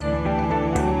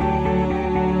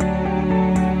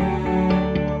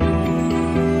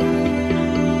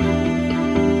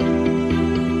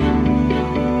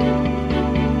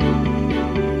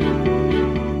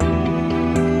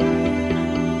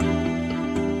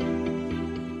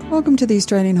Welcome to the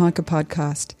Australian Hiker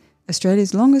Podcast,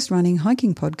 Australia's longest-running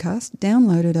hiking podcast,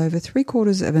 downloaded over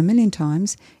 750,000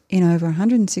 times in over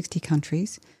 160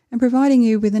 countries and providing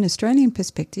you with an Australian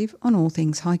perspective on all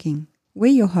things hiking.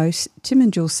 We're your hosts, Tim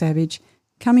and Jules Savage,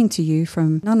 coming to you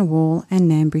from Ngunnawal and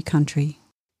Ngambri country.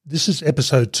 This is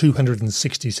episode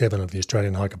 267 of the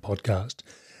Australian Hiker Podcast.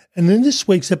 And in this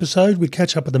week's episode, we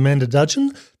catch up with Amanda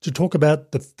Dudgeon to talk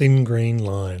about the Thin Green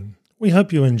Line. We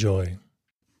hope you enjoy.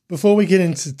 Before we get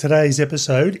into today's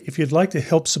episode, if you'd like to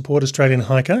help support Australian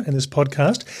Hiker and this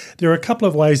podcast, there are a couple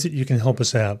of ways that you can help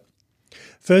us out.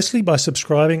 Firstly, by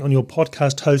subscribing on your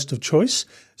podcast host of choice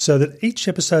so that each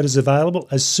episode is available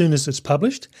as soon as it's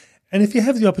published. And if you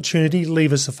have the opportunity,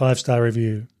 leave us a 5-star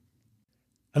review.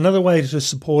 Another way to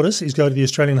support us is go to the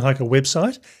Australian Hiker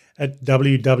website at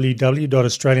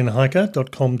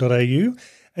www.australianhiker.com.au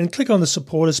and click on the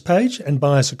Support Us page and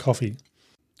buy us a coffee.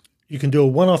 You can do a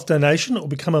one-off donation or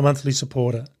become a monthly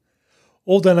supporter.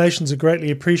 All donations are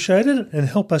greatly appreciated and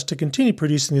help us to continue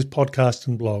producing this podcast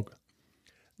and blog.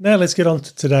 Now let's get on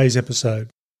to today's episode.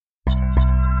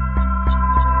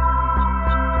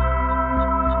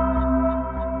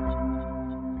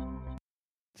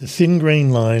 The Thin Green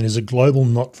Line is a global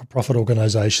not-for-profit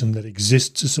organisation that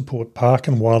exists to support park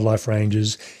and wildlife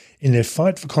rangers in their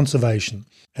fight for conservation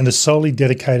and is solely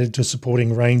dedicated to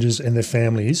supporting rangers and their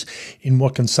families in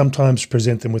what can sometimes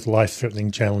present them with life-threatening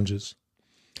challenges.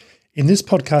 In this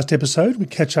podcast episode, we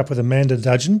catch up with Amanda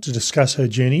Dudgeon to discuss her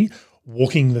journey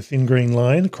walking the Thin Green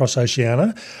Line across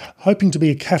Oceana, hoping to be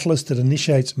a catalyst that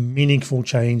initiates meaningful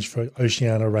change for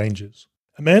Oceana rangers.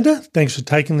 Amanda, thanks for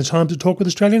taking the time to talk with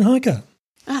Australian Hiker.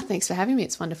 Thanks for having me.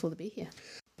 It's wonderful to be here.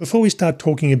 Before we start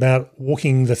talking about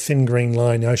walking the Thin Green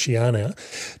Line Oceana,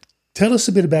 tell us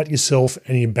a bit about yourself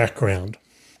and your background.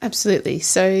 Absolutely.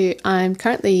 So I'm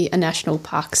currently a National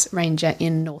Parks Ranger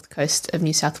in North Coast of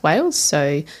New South Wales.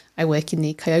 So I work in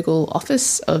the Kyogle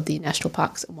office of the National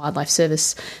Parks and Wildlife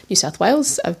Service New South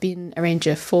Wales. I've been a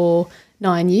ranger for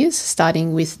 9 years,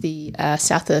 starting with the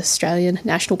South Australian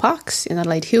National Parks in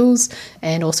Adelaide Hills,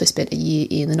 and also spent a year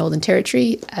in the Northern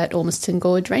Territory at Ormiston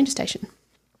Gorge Ranger Station.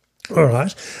 All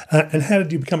right. And how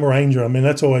did you become a ranger? I mean,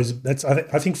 I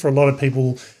think for a lot of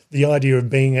people, the idea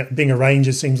of being a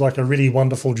ranger seems like a really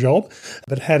wonderful job.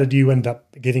 But how did you end up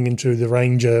getting into the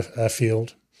ranger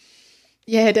field?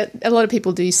 Yeah, a lot of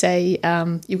people do say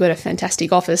you've got a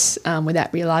fantastic office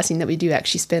without realising that we do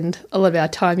actually spend a lot of our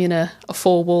time in a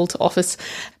four-walled office.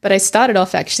 But I started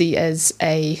off actually as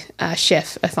a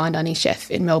chef, a fine dining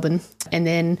chef in Melbourne. And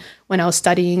then when I was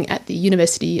studying at the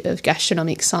University of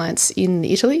Gastronomic Science in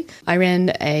Italy, I ran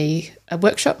a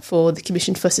workshop for the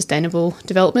Commission for Sustainable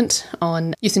Development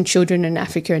on youth and children in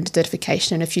Africa and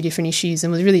desertification and a few different issues,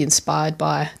 and was really inspired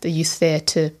by the youth there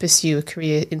to pursue a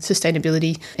career in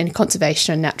sustainability and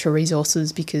conservation and natural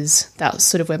resources, because that was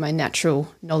sort of where my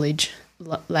natural knowledge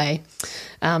lay.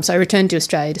 So I returned to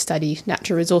Australia to study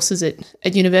natural resources at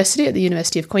the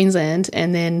University of Queensland,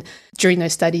 and then during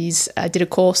those studies I did a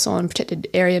course on protected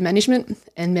area management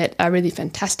and met a really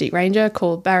fantastic ranger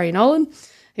called Barry Nolan.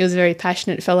 He was a very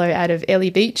passionate fellow out of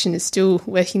Airlie Beach and is still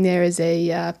working there as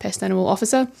a pest animal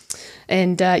officer.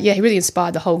 And he really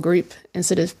inspired the whole group and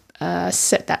sort of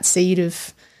set that seed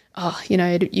of,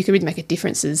 you could really make a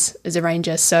difference as a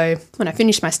ranger. So when I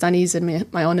finished my studies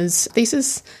and my honours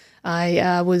thesis,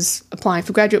 I was applying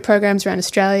for graduate programs around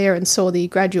Australia and saw the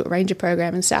graduate ranger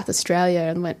program in South Australia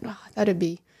and went, that'd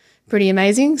be pretty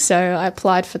amazing. So I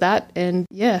applied for that and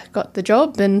got the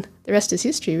job, and the rest is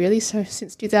history really. So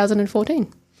since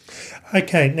 2014.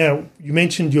 Okay, now you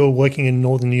mentioned you're working in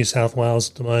northern New South Wales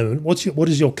at the moment. What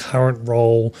does your current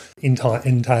role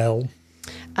entail?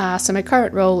 So my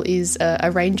current role is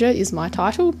a ranger is my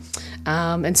title.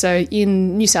 And so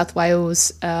in New South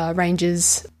Wales,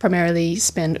 rangers primarily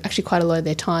spend actually quite a lot of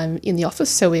their time in the office.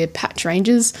 So we're patch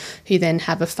rangers who then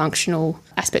have a functional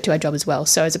aspect to our job as well.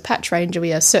 So as a patch ranger, we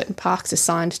have certain parks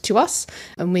assigned to us,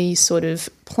 and we sort of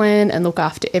plan and look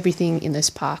after everything in those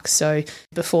parks. So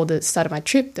before the start of my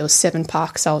trip, there were 7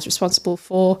 parks I was responsible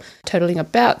for, totaling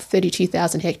about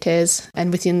 32,000 hectares.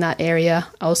 And within that area,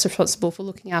 I was responsible for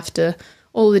looking after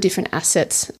all the different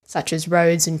assets such as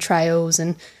roads and trails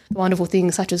and wonderful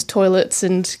things such as toilets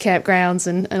and campgrounds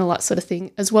and all that sort of thing,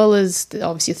 as well as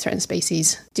obviously threatened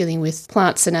species, dealing with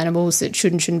plants and animals that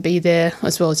shouldn't be there,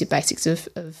 as well as your basics of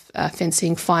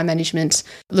fencing, fire management,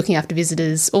 looking after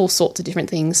visitors, all sorts of different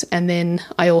things. And then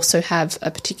I also have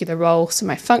a particular role, so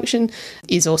my function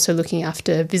is also looking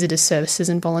after visitor services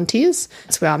and volunteers.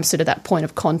 That's where I'm sort of that point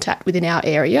of contact within our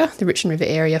area, the Richmond River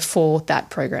area, for that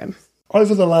program.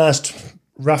 Over the last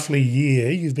roughly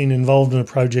year, you've been involved in a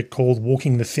project called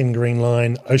Walking the Thin Green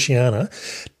Line, Oceana.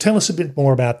 Tell us a bit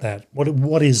more about that.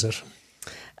 What is it?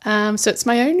 So it's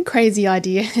my own crazy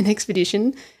idea and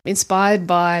expedition, inspired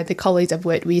by the colleagues I've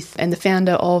worked with and the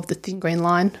founder of the Thin Green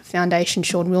Line Foundation,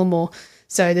 Sean Wilmore.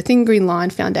 So the Thin Green Line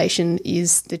Foundation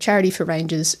is the charity for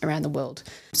rangers around the world.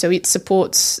 So it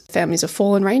supports families of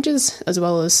fallen rangers as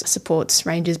well as supports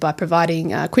rangers by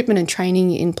providing equipment and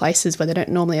training in places where they don't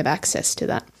normally have access to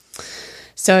that.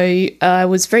 So I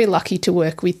was very lucky to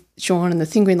work with Sean and the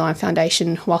Thin Green Line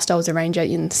Foundation whilst I was a ranger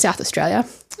in South Australia.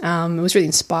 I was really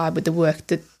inspired with the work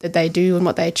that they do and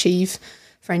what they achieve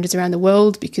for rangers around the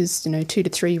world because, 2 to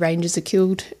 3 rangers are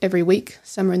killed every week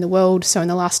somewhere in the world. So in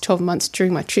the last 12 months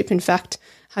during my trip, in fact,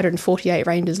 148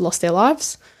 rangers lost their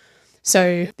lives.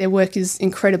 So their work is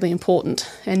incredibly important.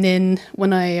 And then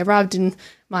when I arrived in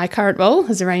my current role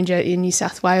as a ranger in New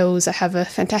South Wales, I have a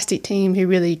fantastic team who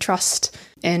really trust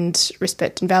and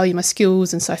respect and value my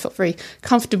skills. And so I felt very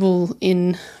comfortable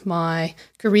in my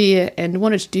career and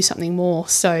wanted to do something more.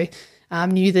 So I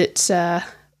knew that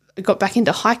I got back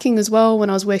into hiking as well when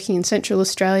I was working in Central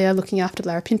Australia, looking after the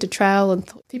Larapinta Trail, and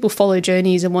people follow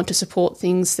journeys and want to support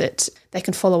things that they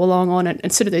can follow along on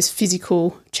and sort of those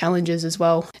physical challenges as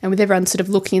well. And with everyone sort of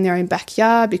looking in their own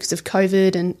backyard because of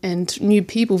COVID and new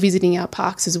people visiting our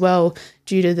parks as well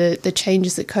due to the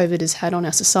changes that COVID has had on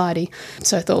our society.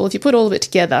 So I thought, well, if you put all of it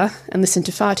together and listen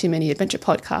to far too many adventure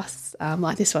podcasts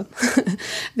like this one,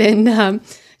 then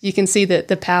you can see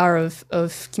the power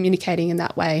of communicating in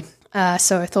that way.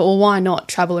 So I thought, well, why not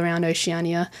travel around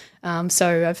Oceania?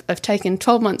 So I've taken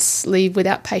 12 months leave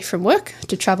without pay from work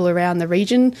to travel around the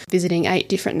region, visiting 8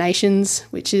 different nations,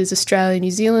 which is Australia,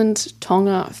 New Zealand,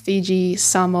 Tonga, Fiji,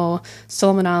 Samoa,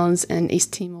 Solomon Islands and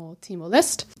East Timor,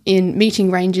 Timor-Leste, in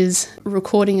meeting rangers,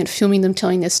 recording and filming them,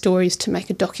 telling their stories to make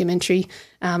a documentary,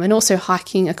 and also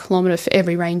hiking 1 kilometre for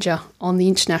every ranger on the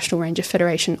International Ranger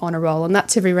Federation honour roll. And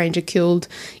that's every ranger killed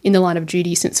in the line of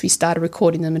duty since we started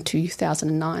recording them in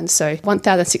 2009. So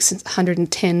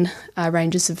 1,610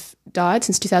 rangers have died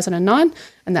since 2009,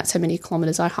 and that's how many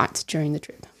kilometres I hiked during the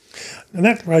trip. And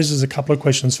that raises a couple of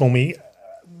questions for me.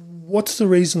 What's the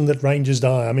reason that rangers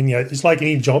die? I mean, it's like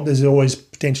any job, there's always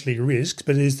potentially risks,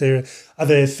 but are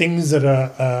there things that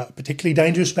are particularly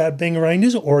dangerous about being a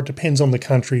ranger, or it depends on the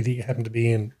country that you happen to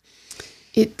be in?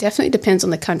 It definitely depends on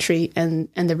the country and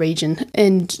the region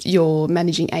and your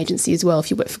managing agency as well, if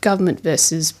you work for government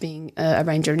versus being a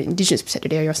ranger in an Indigenous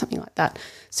protected area or something like that.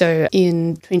 So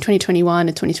between 2021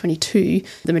 and 2022,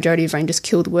 the majority of rangers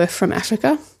killed were from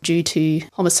Africa due to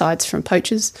homicides from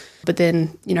poachers. But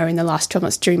then, in the last 12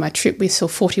 months during my trip, we saw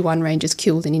 41 rangers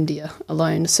killed in India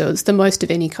alone. So it's the most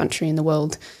of any country in the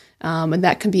world. And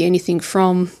that can be anything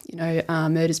from,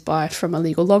 murders from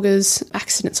illegal loggers,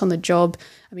 accidents on the job.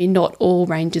 I mean, not all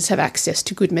rangers have access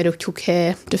to good medical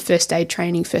care, to first aid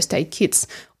training, first aid kits,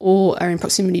 or are in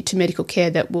proximity to medical care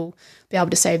that will be able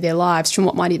to save their lives from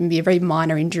what might even be a very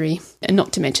minor injury, and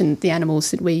not to mention the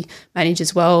animals that we manage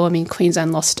as well. I mean,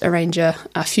 Queensland lost a ranger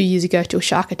a few years ago to a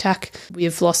shark attack. We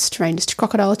have lost rangers to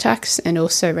crocodile attacks and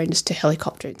also rangers to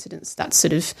helicopter incidents. That's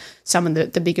sort of some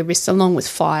of the bigger risks, along with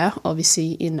fire,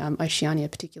 obviously, in Oceania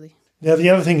particularly. Now,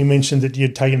 the other thing you mentioned that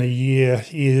you'd taken a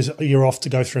year off to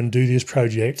go through and do this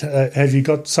project. Have you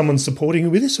got someone supporting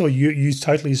you with this, or you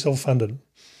totally self-funded?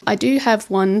 I do have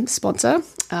one sponsor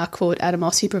called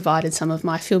Adamos who provided some of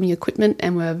my filming equipment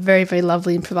and were very, very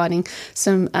lovely in providing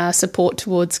some support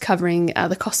towards covering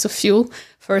the cost of fuel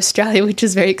for Australia, which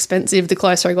is very expensive. The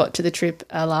closer I got to the trip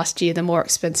last year, the more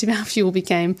expensive our fuel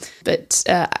became. But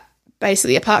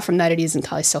basically, apart from that, it is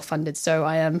entirely self-funded. So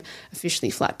I am officially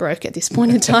flat broke at this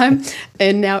point in time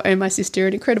and now owe my sister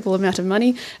an incredible amount of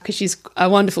money because she's a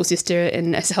wonderful sister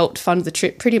and has helped fund the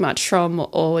trip pretty much from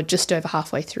or just over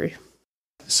halfway through.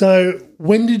 So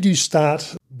when did you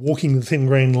start walking the Thin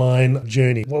Green Line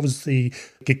journey? What was the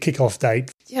kick-off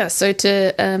date? Yeah, so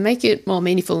to make it more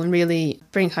meaningful and really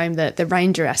bring home the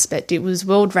ranger aspect, it was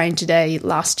World Ranger Day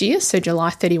last year, so July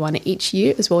 31 each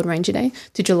year is World Ranger Day,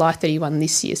 to July 31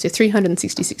 this year, so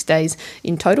 366 days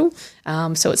in total.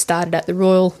 So it started at the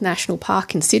Royal National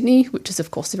Park in Sydney, which is,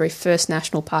 of course, the very first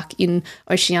national park in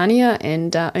Oceania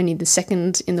and only the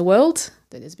second in the world.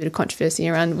 There's a bit of controversy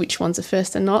around which one's the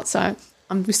first and not, so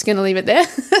I'm just going to leave it there.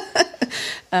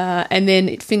 And then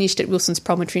it finished at Wilson's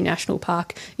Promontory National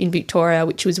Park in Victoria,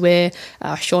 which was where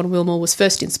Sean Wilmore was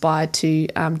first inspired to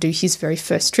do his very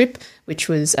first trip, which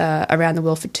was around the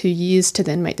world for 2 years to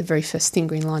then make the very first Thin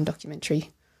Green Line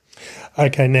documentary.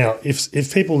 Okay, now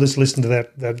if people just listen to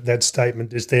that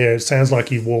statement just there, it sounds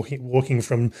like you're walking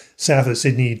from south of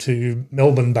Sydney to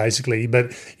Melbourne basically,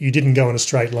 but you didn't go in a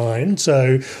straight line.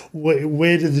 So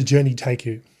where did the journey take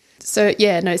you? So,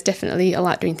 yeah, no, it's definitely, I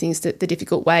like doing things the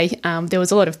difficult way. There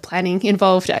was a lot of planning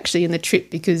involved actually in the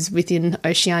trip because within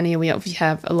Oceania we obviously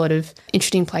have a lot of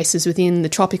interesting places within the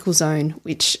tropical zone,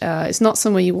 which is not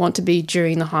somewhere you want to be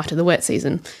during the height of the wet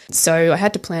season. So I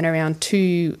had to plan around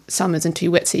 2 summers and 2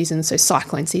 wet seasons, so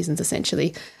cyclone seasons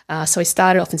essentially. So I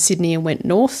started off in Sydney and went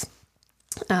north.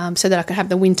 So that I could have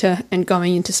the winter and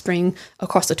going into spring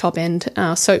across the top end.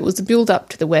 So it was a build up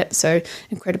to the wet, so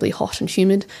incredibly hot and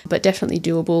humid, but definitely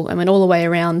doable. I went all the way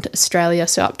around Australia,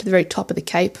 so up to the very top of the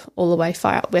Cape, all the way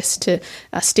far out west to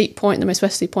Steep Point, the most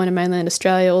westerly point of mainland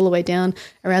Australia, all the way down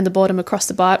around the bottom across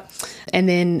the Bight, and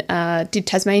then did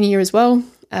Tasmania as well.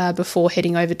 Before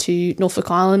heading over to Norfolk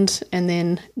Island and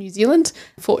then New Zealand.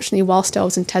 Fortunately, whilst I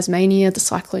was in Tasmania, the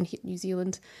cyclone hit New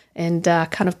Zealand and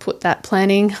kind of put that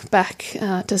planning back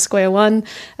to square one.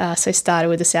 So started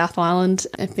with the South Island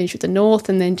and finished with the North,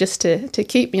 and then just to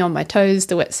keep me on my toes,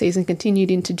 the wet season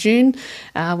continued into June,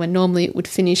 when normally it would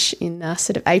finish in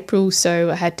sort of April.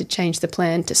 So I had to change the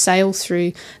plan to sail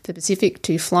through the Pacific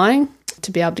to flying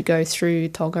to be able to go through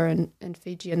Tonga and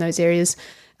Fiji and those areas.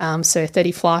 So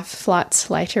 35 flights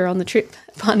later on the trip,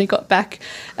 finally got back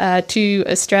to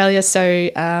Australia.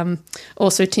 So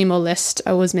also Timor-Leste,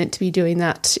 I was meant to be doing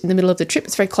that in the middle of the trip.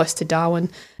 It's very close to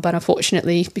Darwin, but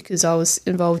unfortunately, because I was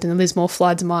involved in the Lismore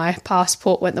floods, my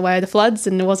passport went the way of the floods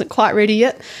and it wasn't quite ready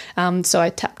yet. So I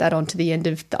tapped that onto the end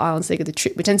of the islands leg of the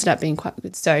trip, which ended up being quite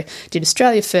good. So did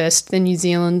Australia first, then New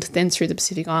Zealand, then through the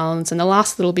Pacific Islands, and the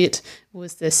last little bit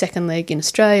was the second leg in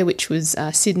Australia, which was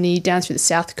Sydney, down through the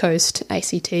south coast,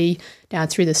 ACT, down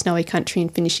through the snowy country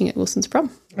and finishing at Wilson's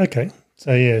Prom. Okay.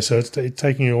 So, yeah, so it's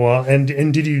taking you a while. And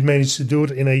did you manage to do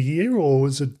it in a year, or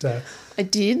was it... I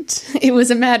did. It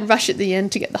was a mad rush at the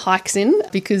end to get the hikes in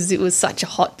because it was such a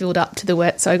hot build up to the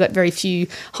wet. So I got very few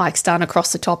hikes done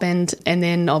across the top end. And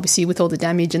then obviously with all the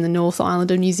damage in the North Island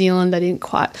of New Zealand, I didn't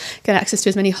quite get access to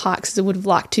as many hikes as I would have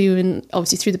liked to. And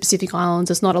obviously through the Pacific Islands,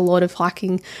 there's not a lot of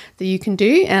hiking that you can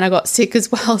do. And I got sick as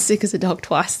well, sick as a dog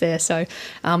twice there. So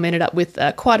ended up with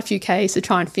quite a few Ks to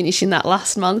try and finish in that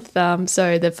last month.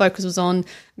 So the focus was on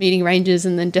meeting rangers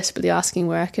and then desperately asking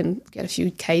where I can get a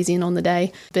few Ks in on the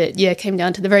day. But yeah, it came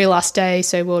down to the very last day,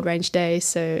 so World Range Day,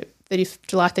 so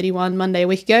July 31, Monday a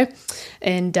week ago.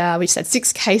 And we just had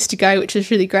 6 Ks to go, which was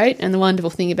really great. And the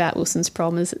wonderful thing about Wilson's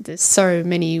Prom is that there's so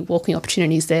many walking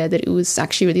opportunities there that it was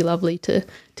actually really lovely to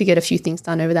get a few things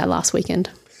done over that last weekend.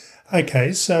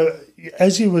 Okay, so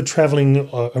as you were travelling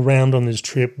around on this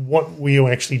trip, what were you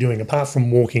actually doing? Apart from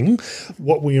walking,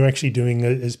 what were you actually doing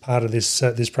as part of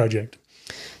this project?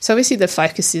 So obviously the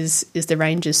focus is the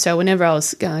ranges. So whenever I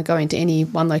was going to any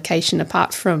one location,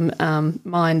 apart from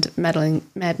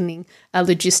maddening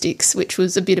logistics, which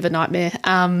was a bit of a nightmare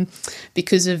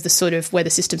because of the sort of weather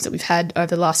systems that we've had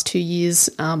over the last 2 years,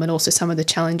 and also some of the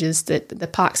challenges that the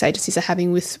parks agencies are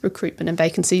having with recruitment and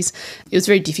vacancies, it was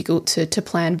very difficult to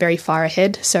plan very far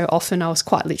ahead. So often I was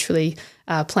quite literally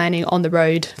planning on the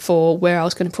road for where I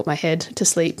was going to put my head to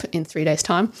sleep in 3 days'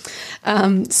 time.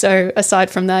 So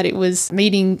aside from that, it was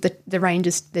meeting the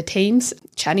rangers, the teams,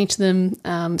 chatting to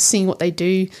them, seeing what they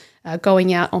do,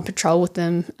 going out on patrol with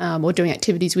them or doing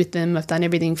activities with them. I've done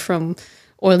everything from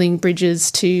oiling bridges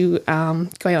to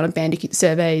going on bandicoot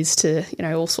surveys to,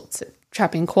 all sorts of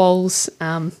trapping quolls,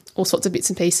 all sorts of bits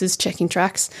and pieces, checking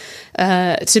tracks,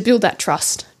 to build that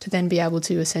trust to then be able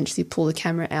to essentially pull the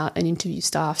camera out and interview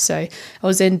staff. So I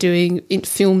was then doing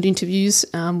filmed interviews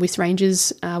with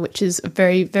rangers, which is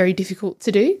very, very difficult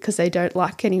to do because they don't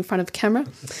like getting in front of a camera.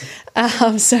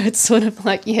 So it's sort of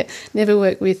like, never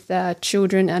work with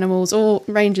children, animals, or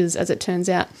rangers, as it turns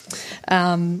out.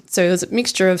 So it was a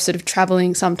mixture of sort of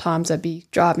travelling. Sometimes I'd be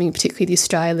driving, particularly the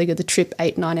Australia leg of the trip,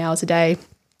 8-9 hours a day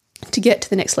to get to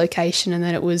the next location, and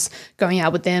then it was going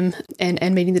out with them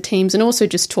and meeting the teams, and also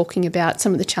just talking about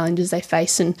some of the challenges they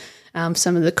face and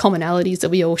some of the commonalities that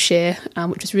we all share,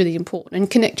 which is really important, and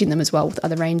connecting them as well with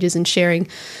other rangers and sharing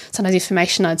sometimes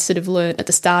information I'd sort of learned at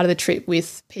the start of the trip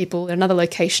with people at another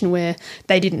location where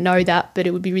they didn't know that, but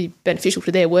it would be really beneficial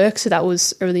to their work. So that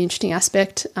was a really interesting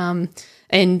aspect, and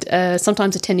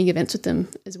sometimes attending events with them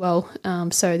as well.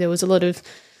 So there was a lot of,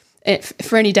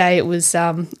 for any day, it was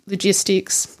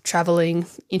logistics, travelling,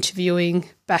 interviewing,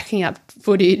 backing up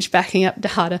footage, backing up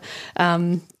data,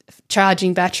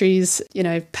 charging batteries,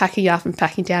 packing up and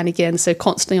packing down again. So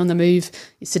constantly on the move,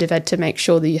 you sort of had to make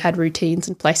sure that you had routines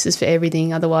and places for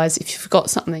everything. Otherwise, if you forgot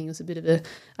something, it was a bit of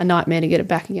a nightmare to get it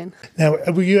back again. Now,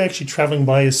 were you actually travelling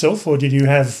by yourself, or did you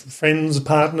have friends,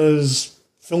 partners,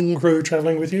 film crew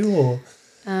travelling with you? Or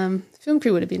film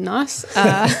crew would have been nice.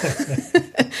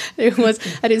 It was.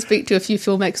 I did speak to a few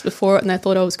filmmakers before it, and they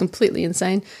thought I was completely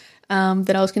insane.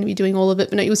 That I was going to be doing all of it.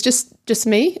 But no, it was just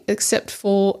me, except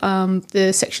for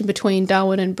the section between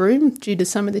Darwin and Broome, due to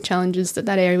some of the challenges that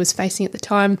area was facing at the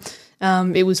time.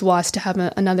 It was wise to have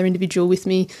another individual with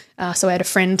me. So I had a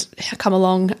friend come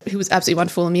along who was absolutely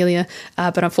wonderful, Amelia,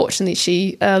 but unfortunately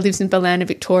she lives in Ballan in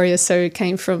Victoria, so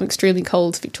came from extremely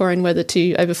cold Victorian weather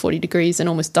to over 40 degrees and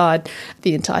almost died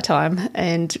the entire time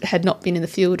and had not been in the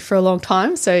field for a long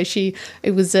time. So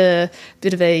it was a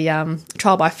bit of a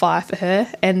trial by fire for her.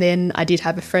 And then I did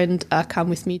have a friend come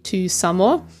with me to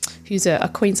Samoa, who's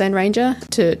a Queensland ranger,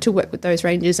 to work with those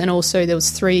rangers. And also there was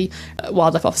 3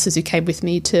 wildlife officers who came with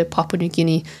me to Papua New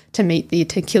Guinea to meet the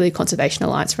Tankili Conservation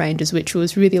Alliance rangers, which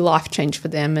was really life-changing for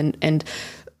them and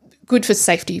good for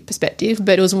safety perspective,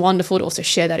 but it was wonderful to also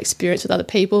share that experience with other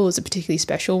people. It was a particularly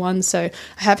special one. So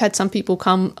I have had some people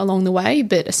come along the way,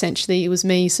 but essentially it was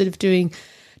me sort of doing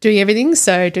everything.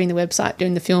 So doing the website,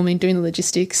 doing the filming, doing the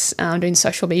logistics, doing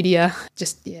social media,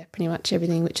 pretty much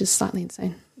everything, which is slightly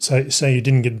insane. So you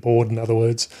didn't get bored, in other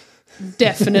words?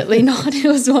 Definitely not. It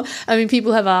was.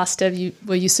 People have asked,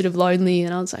 were you sort of lonely?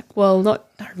 And I was like, well, not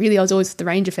really. I was always with the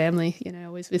ranger family,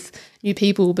 always with new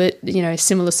people, but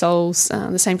similar souls,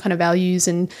 the same kind of values,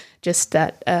 and just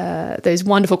that those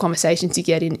wonderful conversations you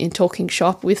get in talking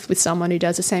shop with someone who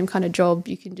does the same kind of job.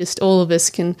 You can all of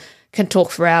us can talk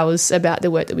for hours about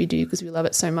the work that we do because we love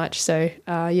it so much. So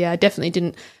I definitely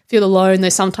didn't feel alone, though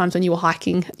sometimes when you were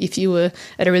hiking, if you were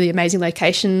at a really amazing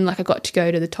location, like I got to go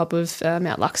to the top of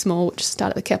Mount Luxmore, which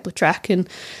started the Kepler track, and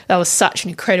that was such an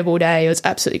incredible day. It was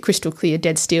absolutely crystal clear,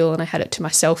 dead still, and I had it to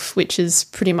myself, which is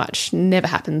pretty much never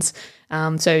happens.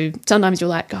 So sometimes you're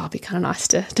like, it'd be kind of nice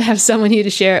to have someone here to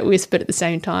share it with, but at the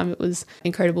same time, it was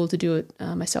incredible to do it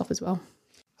myself as well.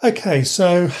 Okay,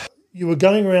 so you were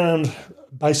going around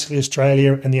basically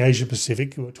Australia and the Asia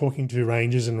Pacific. You were talking to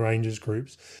rangers and rangers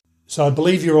groups. So I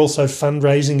believe you're also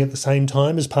fundraising at the same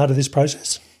time as part of this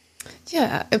process?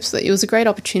 Yeah, absolutely. It was a great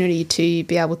opportunity to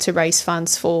be able to raise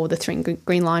funds for the Thin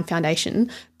Green Line Foundation,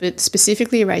 but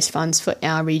specifically raise funds for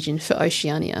our region, for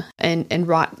Oceania. And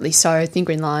rightly so, Thin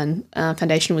Green Line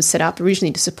Foundation was set up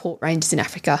originally to support rangers in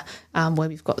Africa, where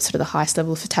we've got sort of the highest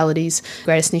level of fatalities,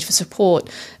 greatest need for support.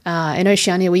 In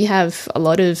Oceania, we have a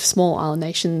lot of small island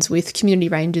nations with community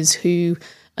rangers who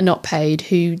are not paid,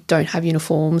 who don't have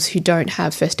uniforms, who don't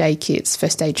have first aid kits,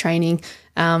 first aid training,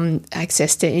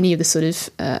 access to any of the sort of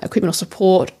equipment or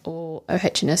support or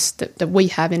OHS that we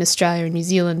have in Australia and New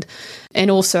Zealand. And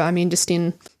also, just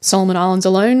in Solomon Islands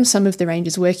alone, some of the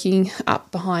rangers working up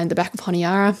behind the back of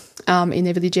Honiara in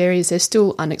their village areas, there's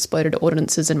still unexploded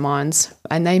ordnances and mines,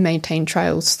 and they maintain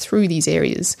trails through these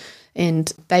areas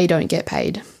and they don't get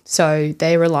paid. So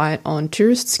they're reliant on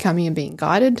tourists coming and being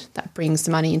guided. That brings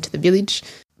the money into the village.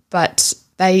 But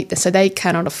they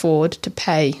cannot afford to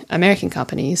pay American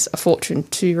companies a fortune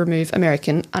to remove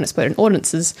American unexploded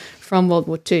ordnances from World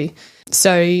War II.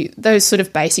 So those sort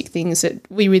of basic things that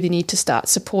we really need to start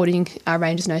supporting our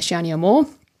rangers in Oceania more.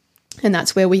 And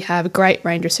that's where we have great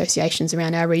ranger associations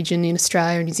around our region in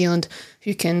Australia and New Zealand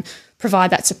who can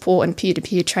provide that support and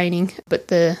peer-to-peer training. But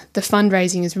the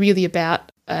fundraising is really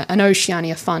about an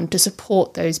Oceania fund to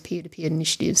support those peer-to-peer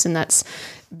initiatives, and that's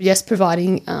just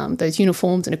providing those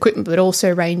uniforms and equipment, but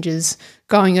also rangers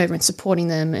going over and supporting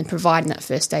them and providing that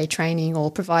first aid training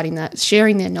or providing that,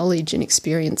 sharing their knowledge and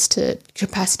experience to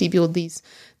capacity build these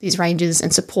rangers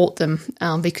and support them.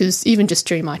 Because even just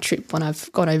during my trip when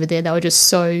I've gone over there, they were just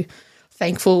so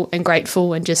thankful and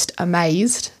grateful and just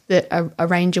amazed that a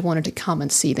ranger wanted to come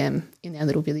and see them in their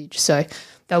little village. So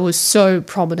that was so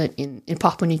prominent in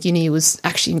Papua New Guinea. It was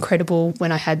actually incredible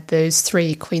when I had those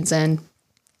 3 Queensland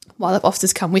wildlife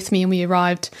officers come with me and we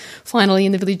arrived finally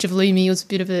in the village of Lumi. It was a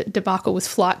bit of a debacle with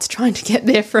flights trying to get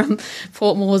there from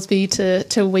Port Moresby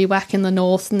to Wee-Wack in the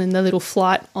north, and then the little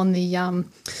flight on the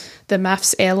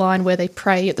MAFS airline where they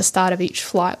pray at the start of each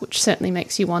flight, which certainly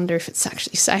makes you wonder if it's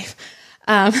actually safe.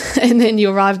 And then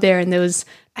you arrive there and there was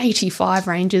 85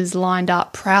 rangers lined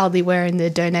up proudly wearing their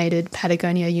donated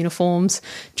Patagonia uniforms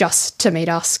just to meet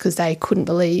us because they couldn't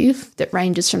believe that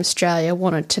rangers from Australia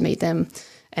wanted to meet them.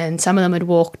 And some of them had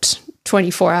walked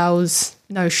 24 hours,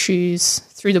 no shoes,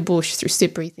 through the bush, through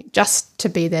slippery, just to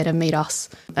be there to meet us.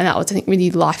 And that was, I think,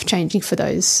 really life-changing for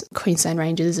those Queensland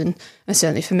Rangers and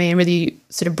certainly for me, and really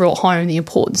sort of brought home the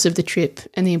importance of the trip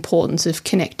and the importance of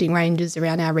connecting Rangers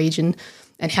around our region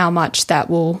and how much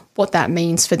what that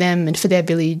means for them and for their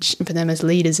village and for them as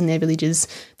leaders in their villages,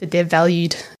 that they're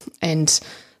valued and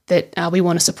that we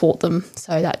want to support them.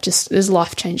 So that just is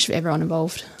life change for everyone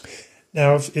involved.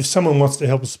 Now, if someone wants to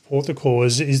help support the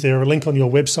cause, is there a link on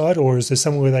your website or is there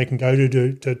somewhere they can go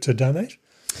to donate?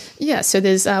 Yeah, so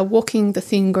there's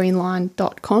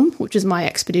walkingthethingreenline.com, which is my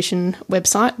expedition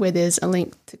website, where there's a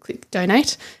link to click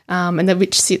donate,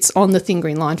 which sits on the Thin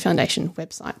Green Line Foundation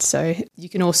website. So you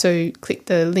can also click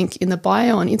the link in the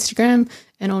bio on Instagram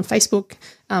and on Facebook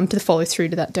to follow through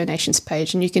to that donations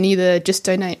page. And you can either just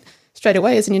donate straight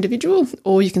away as an individual,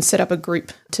 or you can set up a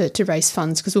group to raise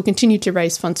funds, because we'll continue to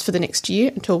raise funds for the next year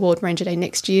until World Ranger Day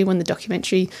next year, when the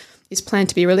documentary is planned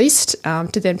to be released, to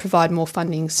then provide more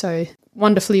funding. So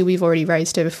wonderfully, we've already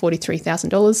raised over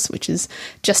 $43,000, which is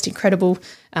just incredible.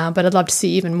 But I'd love to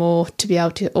see even more, to be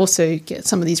able to also get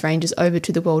some of these rangers over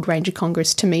to the World Ranger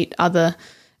Congress to meet other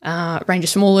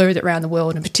rangers from all over around the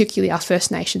world, and particularly our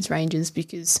First Nations rangers,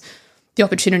 because the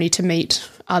opportunity to meet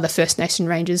other First Nation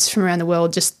rangers from around the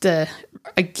world, just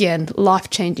again,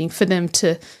 life-changing for them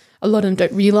to, a lot of them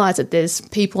don't realise that there's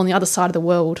people on the other side of the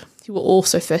world who are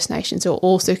also First Nations, who are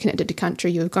also connected to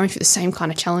country, who are going through the same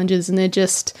kind of challenges, and they're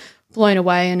just blown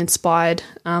away and inspired,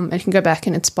 and can go back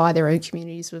and inspire their own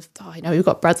communities with, we've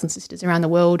got brothers and sisters around the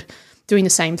world doing the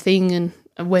same thing, and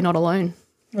we're not alone.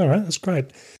 All right, that's great.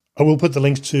 I will put the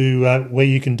links to where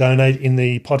you can donate in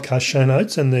the podcast show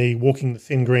notes and the Walking the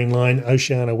Thin Green Line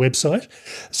Oceana website.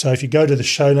 So if you go to the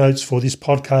show notes for this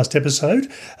podcast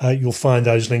episode, you'll find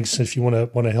those links if you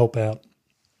want to help out.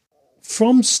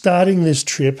 From starting this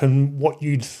trip and what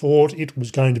you'd thought it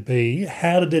was going to be,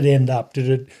 how did it end up? Did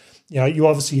it, you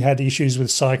obviously had issues with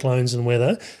cyclones and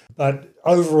weather, but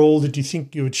overall, did you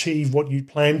think you achieved what you'd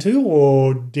planned to,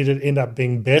 or did it end up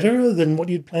being better than what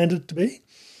you'd planned it to be?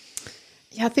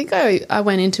 Yeah, I think I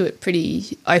went into it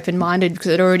pretty open-minded,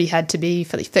 because it already had to be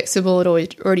fairly flexible.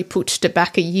 It already pushed it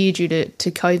back a year due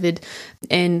to COVID,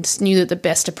 and knew that the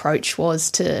best approach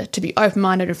was to be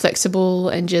open-minded and flexible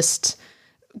and just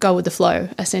go with the flow,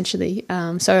 essentially.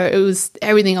 So it was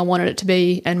everything I wanted it to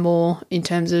be and more, in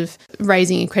terms of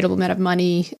raising an incredible amount of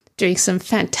money, doing some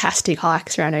fantastic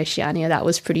hikes around Oceania. That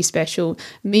was pretty special.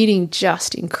 Meeting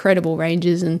just incredible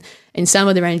rangers, and some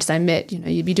of the rangers I met,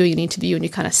 you'd be doing an interview and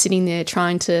you're kind of sitting there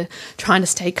trying to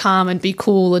stay calm and be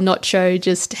cool and not show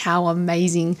just how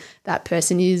amazing that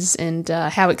person is, and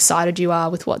how excited you are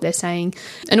with what they're saying.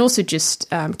 And also just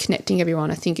connecting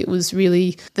everyone. I think it was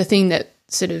really the thing that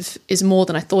sort of is more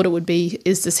than I thought it would be,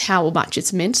 is just how much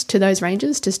it's meant to those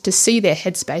rangers, just to see their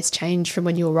headspace change from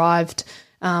when you arrived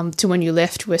to when you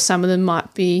left, where some of them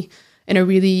might be in a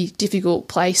really difficult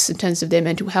place in terms of their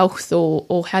mental health,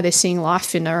 or how they're seeing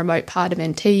life in a remote part of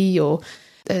NT, or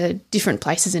different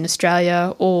places in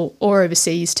Australia or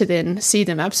overseas, to then see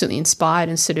them absolutely inspired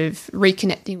and sort of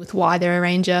reconnecting with why they're a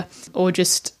ranger, or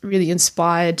just really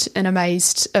inspired and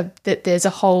amazed that there's a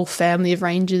whole family of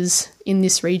rangers in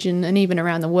this region and even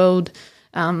around the world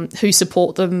who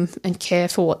support them and care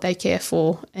for what they care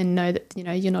for, and know that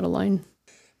you're not alone.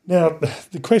 Now,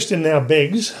 the question now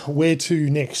begs, where to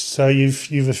next? So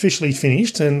you've officially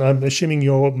finished, and I'm assuming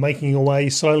you're making your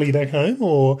way slowly back home,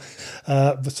 or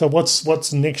so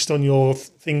what's next on your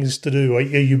things to do? Are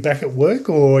you back at work,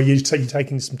 or are you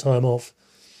taking some time off?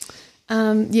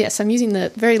 Yes, I'm using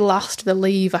the very last of the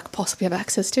leave I could possibly have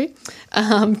access to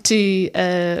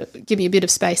give me a bit of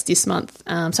space this month.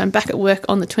 So I'm back at work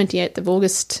on the 28th of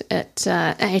August at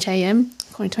 8 a.m,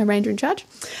 according to my ranger in charge.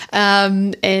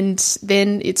 And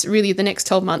then it's really the next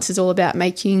 12 months is all about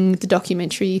making the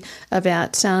documentary,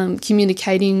 about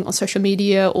communicating on social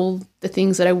media, all the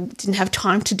things that I didn't have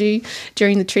time to do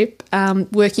during the trip,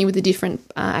 working with the different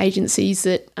agencies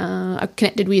that I'm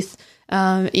connected with,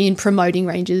 in promoting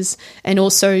rangers, and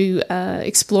also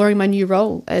exploring my new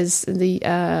role as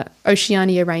the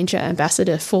Oceania Ranger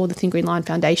Ambassador for the Thin Green Line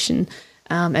Foundation,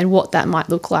 and what that might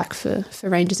look like for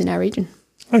rangers in our region.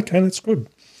 Okay, that's good.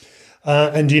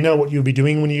 And do you know what you'll be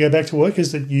doing when you go back to work?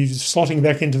 Is that you slotting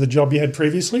back into the job you had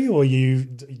previously, or you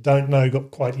don't know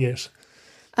quite yet?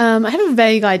 I have a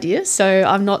vague idea, so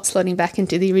I'm not slotting back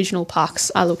into the original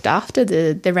parks I looked after.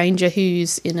 The ranger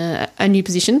who's in a new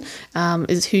position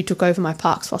is who took over my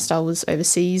parks whilst I was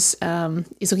overseas,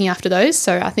 is looking after those.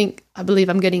 So I believe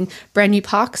I'm getting brand new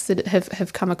parks that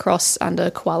have come across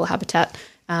under koala habitat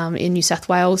in New South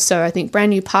Wales. So I think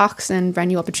brand new parks and brand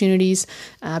new opportunities,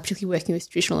 particularly working with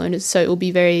traditional owners. So it will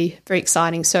be very, very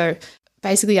exciting. So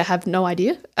Basically, I have no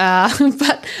idea,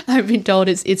 but I've been told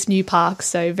it's new parks,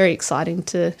 so very exciting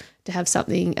to have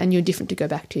something new and different to go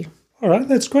back to. All right,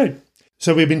 that's great.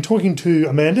 So we've been talking to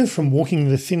Amanda from Walking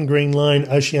the Thin Green Line,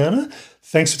 Oceana.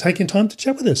 Thanks for taking time to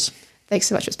chat with us. Thanks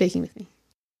so much for speaking with me.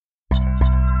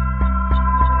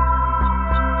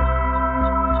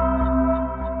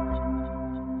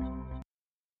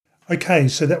 Okay,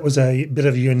 so that was a bit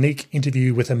of a unique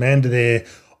interview with Amanda there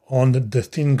on the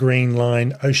Thin Green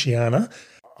Line, Oceana.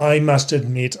 I must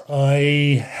admit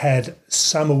I had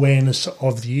some awareness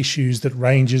of the issues that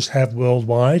rangers have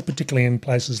worldwide, particularly in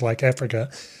places like Africa,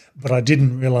 but I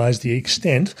didn't realise the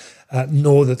extent,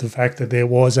 nor that the fact that there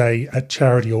was a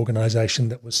charity organisation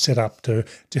that was set up to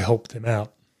help them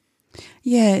out.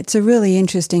 Yeah, it's a really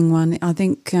interesting one. I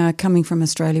think coming from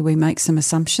Australia, we make some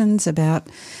assumptions about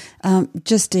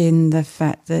just in the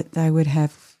fact that they would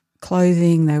have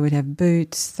clothing, they would have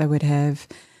boots, they would have,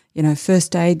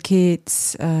 first aid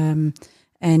kits. And,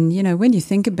 when you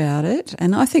think about it,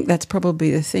 and I think that's probably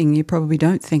the thing, you probably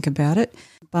don't think about it,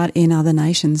 but in other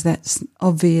nations that's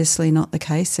obviously not the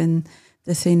case. And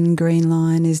the Thin Green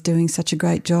Line is doing such a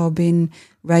great job in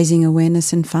raising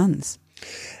awareness and funds.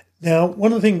 Now,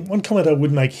 one comment I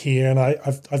would make here, and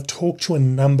I've talked to a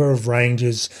number of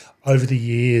rangers over the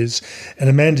years, and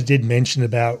Amanda did mention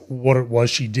about what it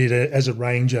was she did as a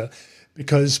ranger,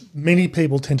 because many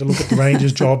people tend to look at the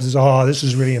ranger's jobs as, this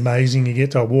is really amazing. You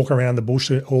get to walk around the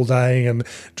bush all day and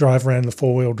drive around the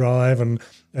four-wheel drive and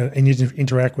you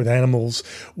interact with animals,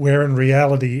 where in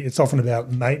reality it's often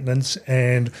about maintenance,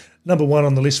 and number one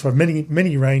on the list for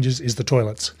many rangers is the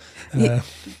toilets.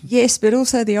 Yes, but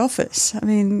also the office. I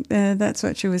mean, that's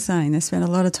what she was saying. They spend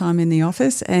a lot of time in the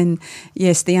office, and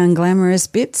yes, the unglamorous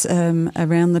bits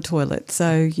around the toilet.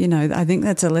 So, I think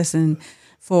that's a lesson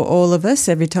for all of us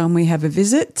every time we have a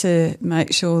visit, to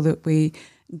make sure that we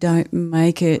don't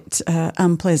make it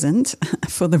unpleasant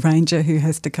for the ranger who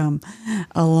has to come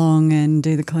along and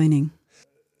do the cleaning.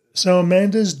 So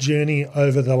Amanda's journey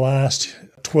over the last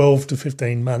 12 to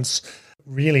 15 months,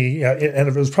 really, and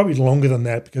it was probably longer than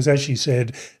that, because as she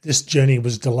said, this journey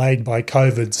was delayed by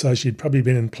COVID, so she'd probably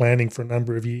been in planning for a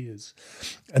number of years.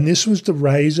 And this was to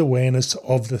raise awareness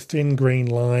of the Thin Green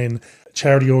Line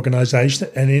charity organisation,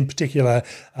 and in particular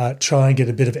try and get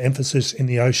a bit of emphasis in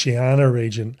the Oceana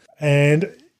region.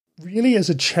 And really, as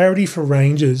a charity for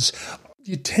rangers,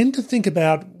 you tend to think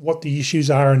about what the issues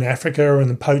are in Africa and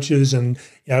the poachers, and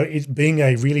it being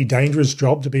a really dangerous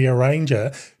job to be a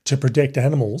ranger to protect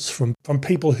animals from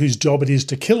people whose job it is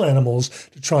to kill animals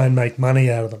to try and make money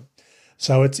out of them.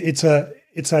 So it's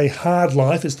a hard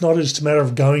life. It's not just a matter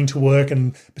of going to work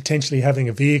and potentially having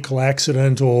a vehicle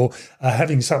accident or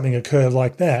having something occur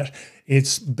like that.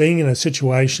 It's being in a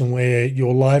situation where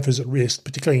your life is at risk,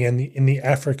 particularly in the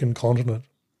African continent.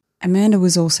 Amanda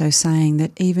was also saying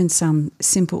that even some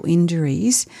simple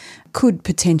injuries could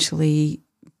potentially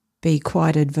be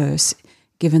quite adverse,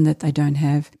 given that they don't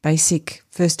have basic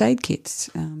first aid kits.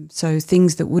 So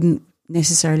things that wouldn't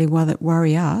necessarily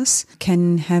worry us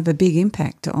can have a big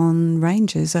impact on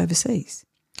rangers overseas.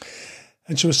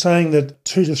 And she was saying that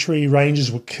 2 to 3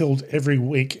 rangers were killed every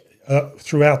week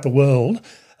throughout the world.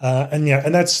 And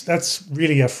that's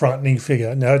really a frightening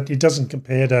figure. Now, it doesn't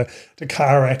compare to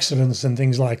car accidents and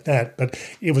things like that, but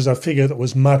it was a figure that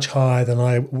was much higher than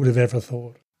I would have ever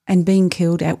thought. And being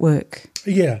killed at work.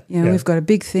 Yeah. We've got a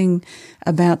big thing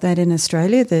about that in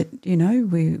Australia that,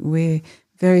 we're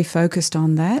very focused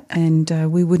on that, and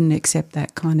we wouldn't accept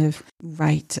that kind of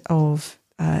rate of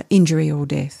injury or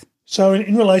death. So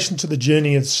in relation to the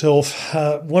journey itself,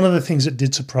 one of the things that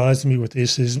did surprise me with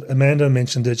this is Amanda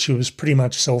mentioned that she was pretty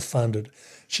much self-funded.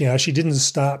 She didn't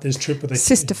start this trip with a...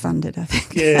 Sister-funded, I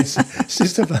think. Yes,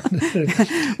 sister-funded.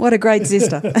 What a great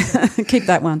sister. Keep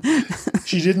that one.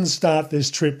 She didn't start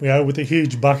this trip with a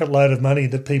huge bucket load of money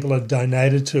that people had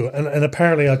donated to her. And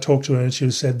apparently I talked to her and she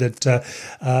said that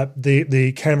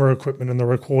the camera equipment and the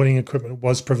recording equipment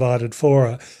was provided for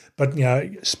her. But,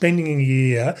 spending a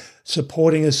year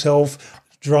supporting herself,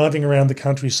 driving around the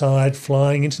countryside,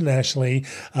 flying internationally,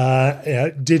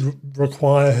 did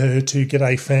require her to get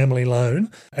a family loan,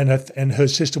 and her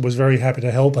sister was very happy to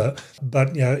help her.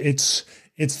 But it's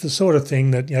the sort of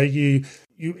thing that you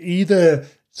either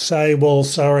say, well,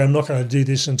 sorry, I'm not going to do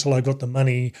this until I've got the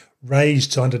money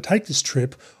raised to undertake this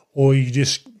trip, or you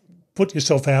just put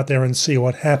yourself out there and see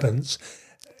what happens.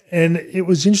 And it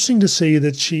was interesting to see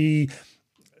that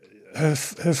her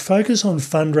focus on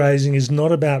fundraising is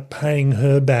not about paying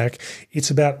her back,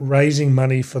 it's about raising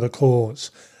money for the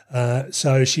cause.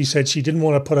 So she said she didn't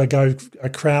want to put a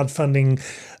crowdfunding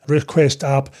request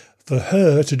up for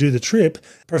her to do the trip,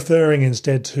 preferring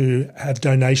instead to have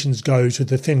donations go to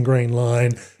the Thin Green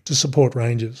Line to support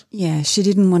rangers. Yeah, she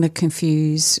didn't want to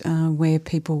confuse where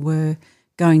people were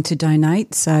going to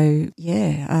donate. So,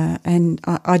 yeah, and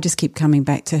I just keep coming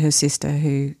back to her sister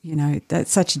who,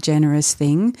 that's such a generous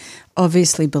thing,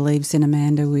 obviously believes in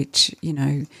Amanda, which,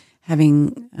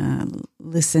 having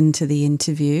listened to the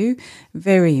interview,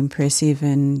 very impressive.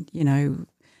 And,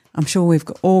 I'm sure we've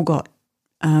all got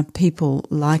people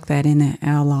like that in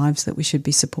our lives that we should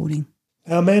be supporting.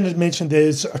 Now, Amanda had mentioned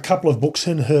there's a couple of books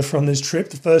in her from this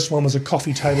trip. The first one was a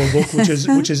coffee table book,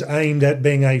 which is aimed at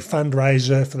being a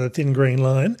fundraiser for the Thin Green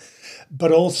Line.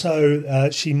 But also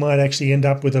she might actually end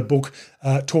up with a book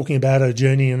talking about her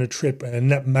journey and a trip,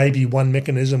 and that may be one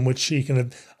mechanism which she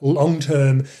can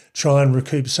long-term try and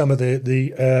recoup some of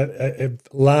the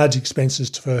large expenses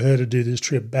for her to do this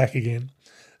trip back again.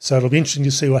 So it'll be interesting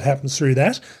to see what happens through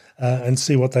that and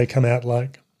see what they come out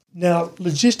like. Now,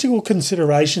 logistical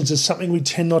considerations is something we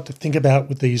tend not to think about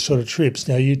with these sort of trips.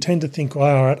 Now, you tend to think,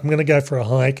 well, all right, I'm going to go for a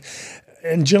hike.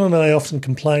 And Jill and I often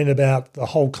complain about the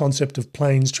whole concept of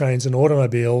planes, trains and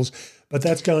automobiles, but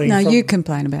that's going you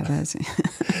complain about those.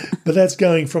 But that's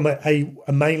going from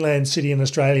a mainland city in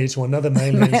Australia to another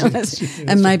mainland city.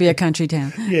 And maybe a country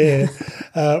town. Yeah.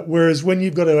 Whereas when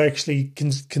you've got to actually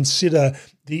consider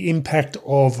the impact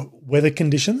of weather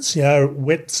conditions,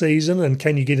 wet season, and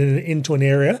can you get into an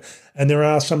area? And there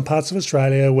are some parts of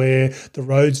Australia where the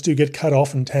roads do get cut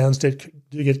off and towns do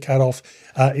get cut off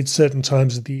at certain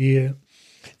times of the year.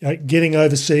 Getting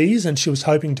overseas, and she was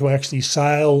hoping to actually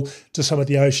sail to some of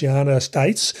the Oceana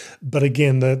states, but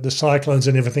again, the cyclones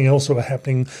and everything else that were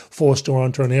happening forced her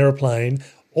onto an aeroplane.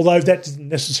 Although that didn't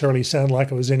necessarily sound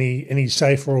like it was any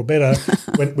safer or better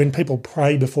when people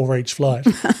pray before each flight.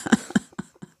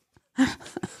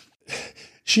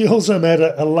 She also made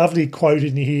a lovely quote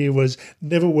in here was,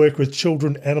 never work with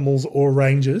children, animals or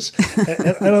rangers.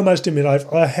 and I must admit,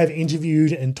 I have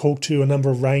interviewed and talked to a number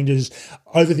of rangers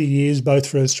over the years, both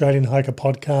for Australian Hiker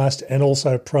Podcast and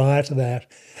also prior to that.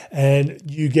 And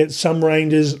you get some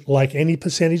rangers, like any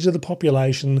percentage of the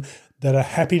population, that are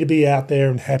happy to be out there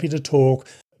and happy to talk.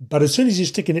 But as soon as you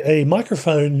stick a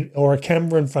microphone or a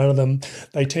camera in front of them,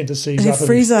 they tend to seize up. They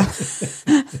freeze up.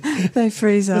 They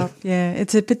freeze up, yeah.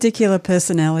 It's a particular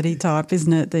personality type,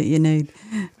 isn't it, that you need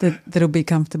that'll be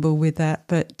comfortable with that.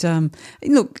 But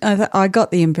look, I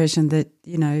got the impression that,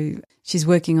 she's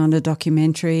working on a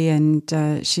documentary and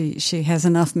she has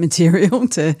enough material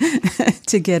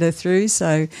to get her through.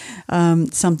 So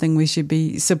something we should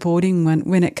be supporting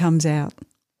when it comes out.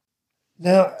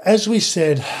 Now, as we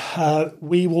said,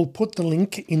 we will put the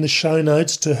link in the show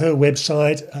notes to her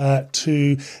website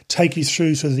to take you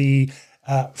through to the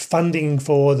funding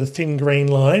for the Thin Green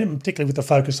Line, particularly with the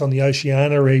focus on the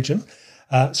Oceana region.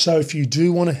 So if you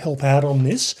do want to help out on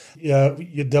this,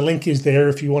 the link is there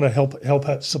if you want to help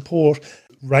out support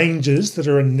rangers that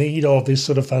are in need of this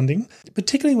sort of funding,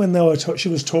 particularly when she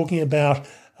was talking about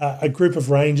a group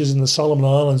of rangers in the Solomon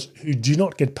Islands who do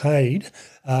not get paid,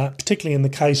 particularly in the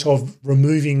case of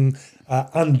removing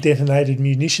undetonated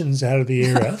munitions out of the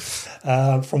area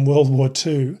from World War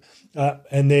II.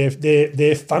 And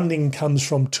their funding comes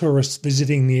from tourists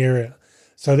visiting the area.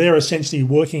 So they're essentially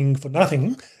working for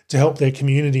nothing to help their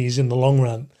communities in the long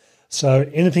run. So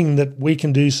anything that we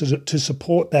can do to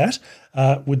support that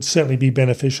would certainly be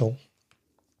beneficial.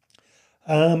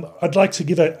 I'd like to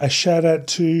give a shout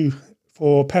out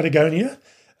for Patagonia,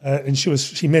 and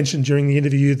she mentioned during the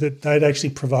interview that they'd actually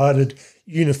provided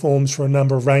uniforms for a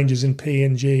number of rangers in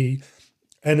PNG,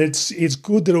 and it's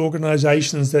good that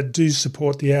organisations that do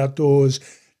support the outdoors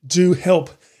do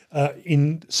help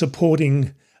in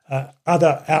supporting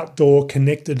other outdoor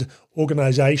connected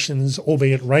organisations,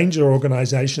 albeit ranger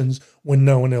organisations, when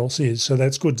no one else is. So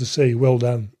that's good to see. Well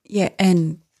done. Yeah,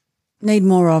 and need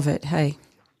more of it, hey.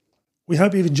 We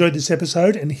hope you've enjoyed this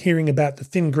episode and hearing about the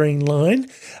Thin Green Line,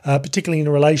 particularly in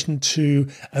relation to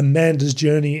Amanda's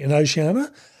journey in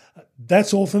Oceana.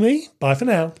 That's all for me. Bye for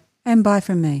now. And bye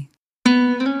from me.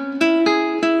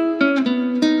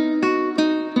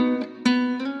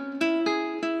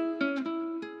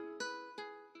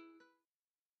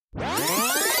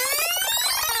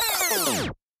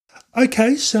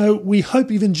 Okay, so we hope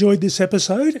you've enjoyed this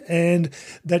episode and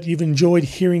that you've enjoyed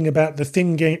hearing about the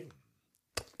Thin Green...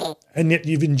 And yet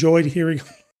you've enjoyed hearing...